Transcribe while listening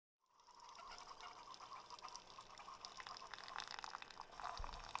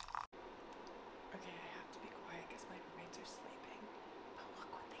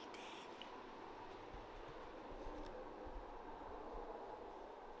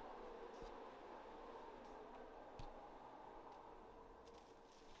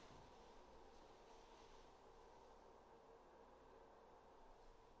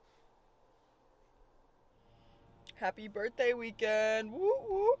Happy birthday weekend. Woo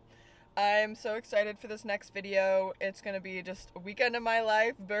woo. I'm so excited for this next video. It's gonna be just a weekend of my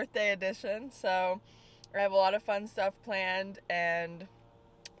life, birthday edition. So I have a lot of fun stuff planned, and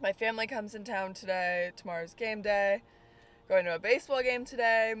my family comes in town today. Tomorrow's game day. Going to a baseball game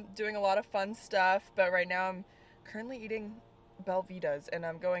today. Doing a lot of fun stuff, but right now I'm currently eating Belvitas and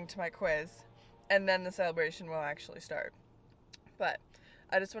I'm going to my quiz, and then the celebration will actually start. But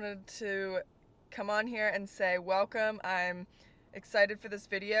I just wanted to come on here and say welcome. I'm excited for this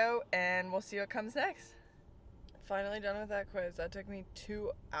video, and we'll see what comes next. Finally done with that quiz. That took me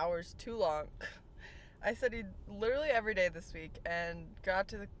 2 hours too long. I studied literally every day this week and got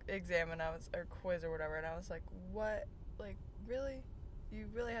to the exam and or quiz or whatever, and I was like, what? Like, really? You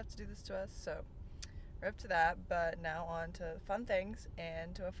really have to do this to us? So we're up to that, but now on to fun things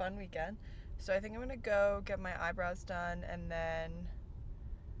and to a fun weekend. So I think I'm gonna go get my eyebrows done, and then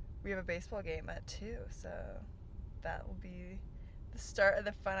we have a baseball game at 2, so that will be the start of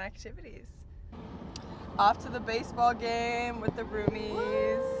the fun activities. Off to the baseball game with the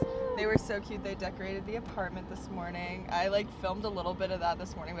roomies. They were so cute. They decorated the apartment this morning. I filmed a little bit of that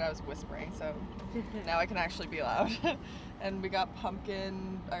this morning, but I was whispering, so now I can actually be loud. And we got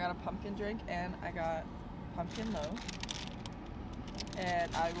pumpkin. I got a pumpkin drink and I got pumpkin loaf. And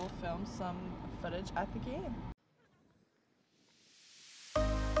I will film some footage at the game.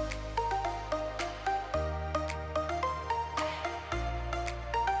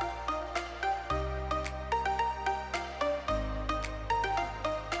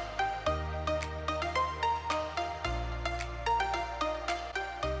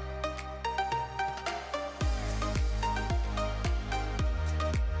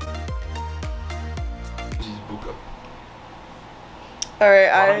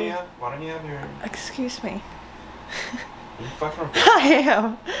 Alright, why don't you have your... Excuse me. Are you fucking I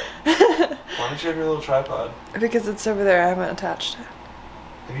am. Why don't you have your little tripod? Because it's over there. I haven't attached it.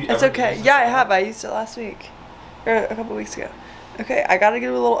 Have you It's ever okay. used Yeah, I it? have. I used it last week. Or a couple weeks ago. Okay, I gotta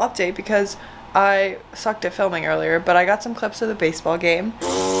give a little update because I sucked at filming earlier, but I got some clips of the baseball game.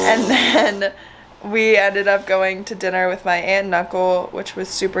 And then we ended up going to dinner with my aunt and uncle, which was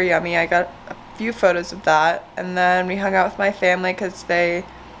super yummy. I got a few photos of that, and then we hung out with my family because they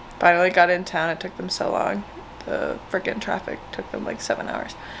finally got in town. It took them so long. The freaking traffic took them like 7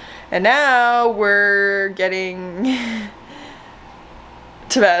 hours, and now we're getting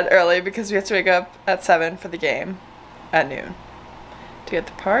to bed early because we have to wake up at 7 for the game at noon to get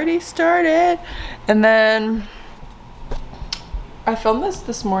the party started. And then I filmed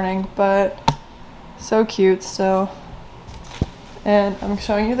this morning, but so cute still. And I'm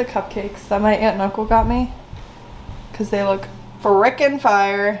showing you the cupcakes that my aunt and uncle got me because they look frickin'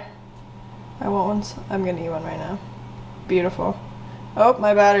 fire. I want one. I'm gonna eat one right now. Beautiful. Oh,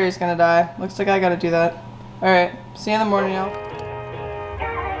 my battery's gonna die. Looks like I gotta do that. Alright, see you in the morning, y'all.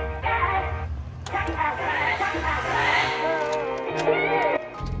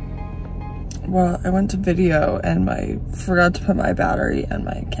 Well, I went to video and I forgot to put my battery and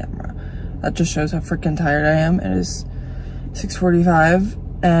my camera. That just shows how freaking tired I am. It is 6:45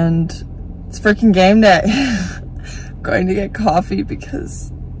 and it's freaking game day. I'm going to get coffee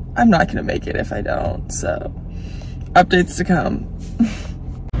because I'm not gonna make it if I don't, so updates to come.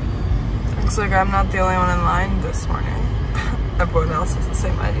 Looks like I'm not the only one in line this morning. Everyone else has the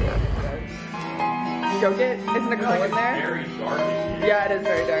same idea. Go get, is Nicole in there? Very dark. Yeah, it is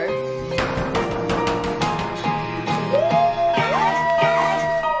very dark.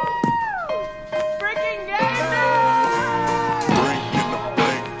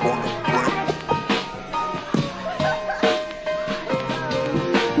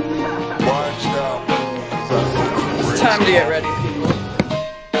 Time to get ready, people.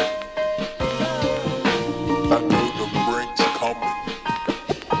 I know the brink's coming.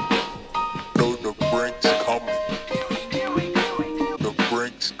 Know the brink's coming. The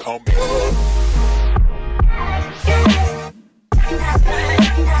brink's coming.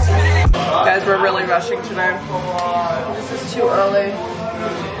 Guys, we're really rushing today. This is too early. I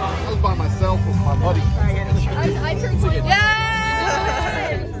was by myself with my buddy. I turned 21. Yay!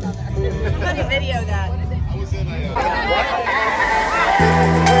 Funny video that. I was in a...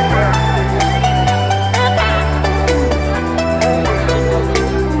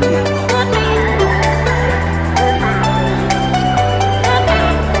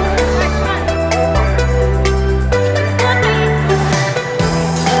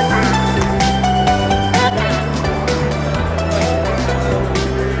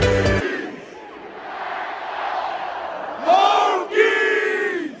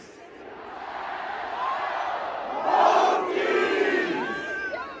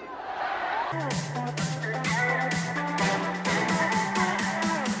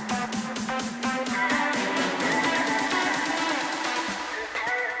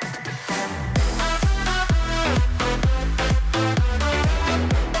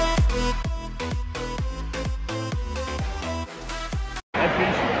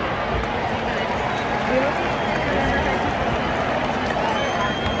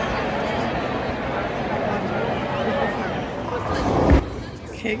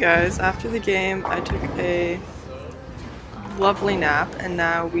 Hey guys, after the game I took a lovely nap and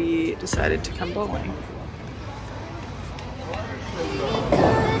now we decided to come bowling.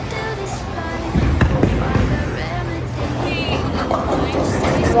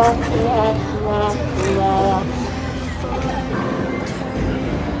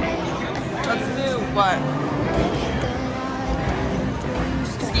 Let's do what?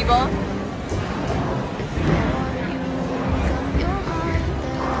 Skee ball?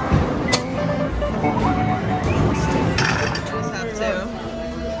 Just have to.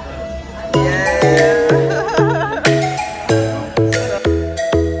 Yeah.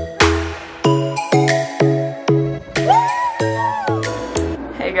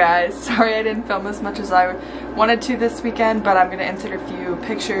 Hey guys, sorry I didn't film as much as I wanted to this weekend, but I'm going to insert a few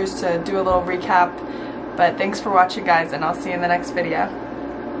pictures to do a little recap. But thanks for watching guys, and I'll see you in the next video.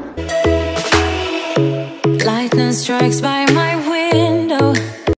 Lightning strikes by my window.